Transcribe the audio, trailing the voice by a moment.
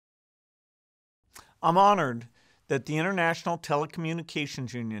I'm honored that the International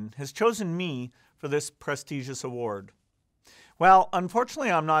Telecommunications Union has chosen me for this prestigious award. Well,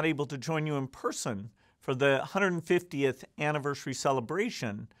 unfortunately, I'm not able to join you in person for the 150th anniversary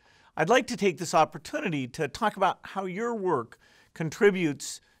celebration. I'd like to take this opportunity to talk about how your work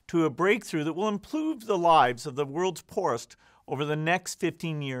contributes to a breakthrough that will improve the lives of the world's poorest over the next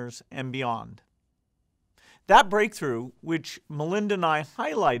 15 years and beyond. That breakthrough, which Melinda and I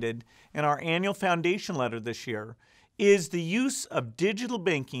highlighted in our annual foundation letter this year, is the use of digital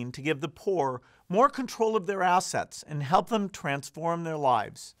banking to give the poor more control of their assets and help them transform their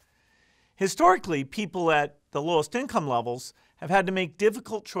lives. Historically, people at the lowest income levels have had to make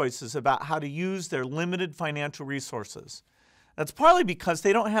difficult choices about how to use their limited financial resources. That's partly because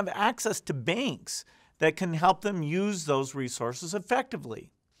they don't have access to banks that can help them use those resources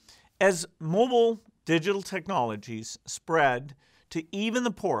effectively. As mobile digital technologies spread to even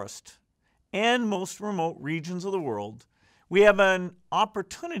the poorest and most remote regions of the world, we have an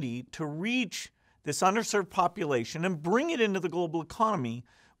opportunity to reach this underserved population and bring it into the global economy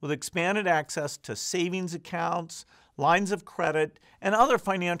with expanded access to savings accounts, lines of credit, and other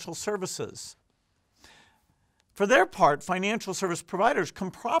financial services. For their part, financial service providers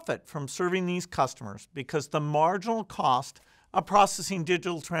can profit from serving these customers because the marginal cost of processing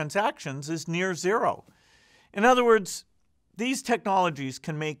digital transactions is near zero. In other words, these technologies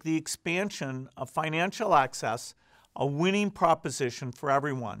can make the expansion of financial access a winning proposition for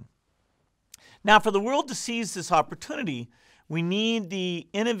everyone. Now, for the world to seize this opportunity, we need the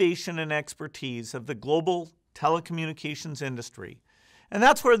innovation and expertise of the global telecommunications industry. And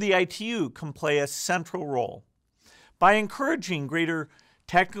that's where the ITU can play a central role. By encouraging greater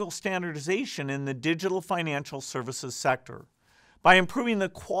technical standardization in the digital financial services sector, by improving the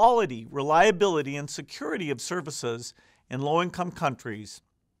quality, reliability, and security of services in low-income countries,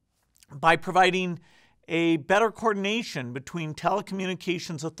 by providing a better coordination between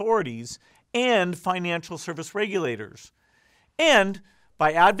telecommunications authorities and financial service regulators, and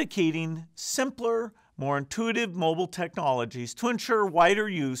by advocating simpler, more intuitive mobile technologies to ensure wider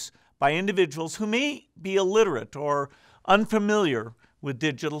use by individuals who may be illiterate or unfamiliar with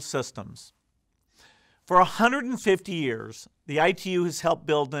digital systems. For 150 years, the ITU has helped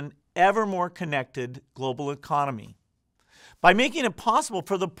build an ever more connected global economy. By making it possible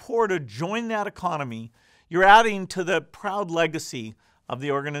for the poor to join that economy, you're adding to the proud legacy of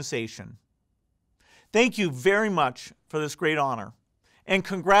the organization. Thank you very much for this great honor, and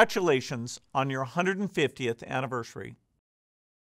congratulations on your 150th anniversary.